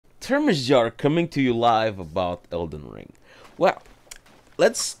Termisjar coming to you live about Elden Ring. Well,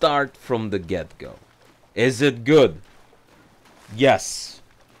 let's start from the get-go. Is it good? Yes,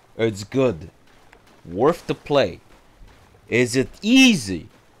 it's good. Worth the play. Is it easy?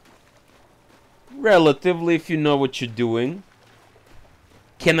 Relatively, if you know what you're doing.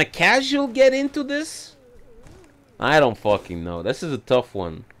 Can a casual get into this? I don't fucking know. This is a tough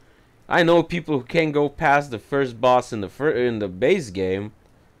one. I know people who can't go past the first boss in the base game.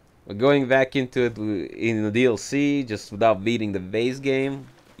 Going back into it in the DLC just without beating the base game,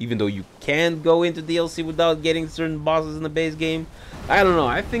 even though you can go into DLC without getting certain bosses in the base game. I don't know.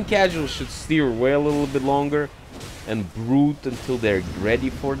 I think casuals should steer away a little bit longer and brute until they're ready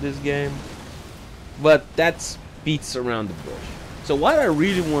for this game. But that's beats around the bush. So what I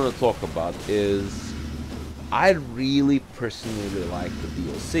really want to talk about is I really personally like the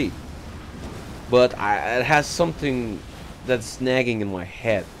DLC, but it has something that's nagging in my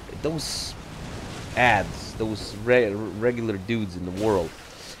head. Those ads, those regular dudes in the world,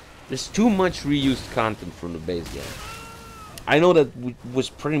 there's too much reused content from the base game. I know that was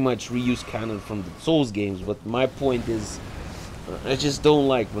pretty much reused content from the Souls games, but my point is, I just don't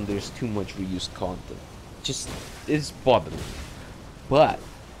like when there's too much reused content. It's bothering me. But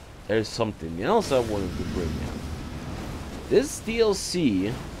there's something else I wanted to bring out. This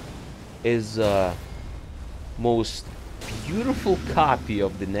DLC is most beautiful copy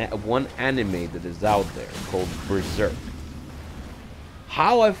of the one anime that is out there called Berserk.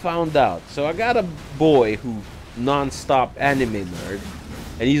 How I found out? So I got a boy who non-stop anime nerd,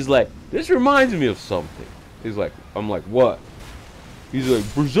 and he's like, "This reminds me of something." He's like, I'm like, "What?" He's like,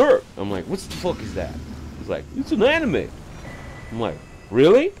 "Berserk." I'm like, "What the fuck is that?" He's like, "It's an anime." I'm like,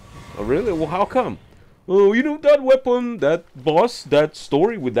 "Really? Oh, really? Well, how come?" "Oh, you know, that weapon, that boss, that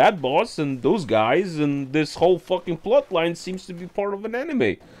story with that boss and those guys and this whole fucking plot line seems to be part of an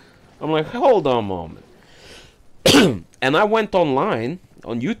anime." I'm like, "Hold on a moment." And I went online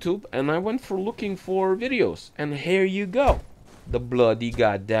on YouTube and I went for looking for videos, and here you go. The bloody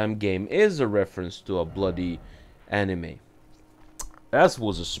goddamn game is a reference to a bloody anime. That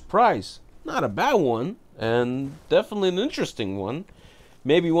was a surprise. Not a bad one, and definitely an interesting one.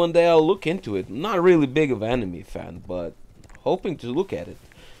 Maybe one day I'll look into it. I'm not really big of an anime fan, but hoping to look at it.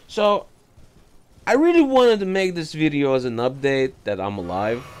 So, I really wanted to make this video as an update that I'm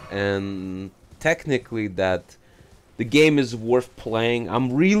alive, and technically that the game is worth playing.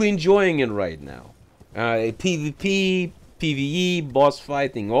 I'm really enjoying it right now. PvP, PvE, boss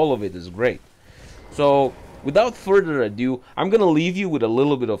fighting, all of it is great. So, without further ado, I'm gonna leave you with a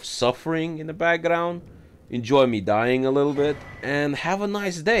little bit of suffering in the background. Enjoy me dying a little bit, and have a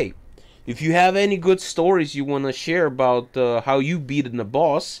nice day. If you have any good stories you want to share about how you beaten a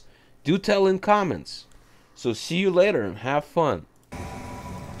boss, do tell in comments. So see you later and have fun.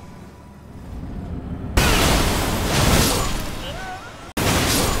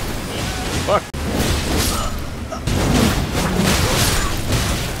 Fuck.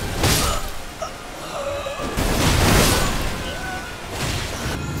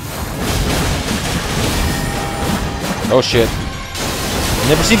 Oh shit.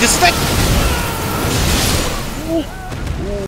 Never seen this thing!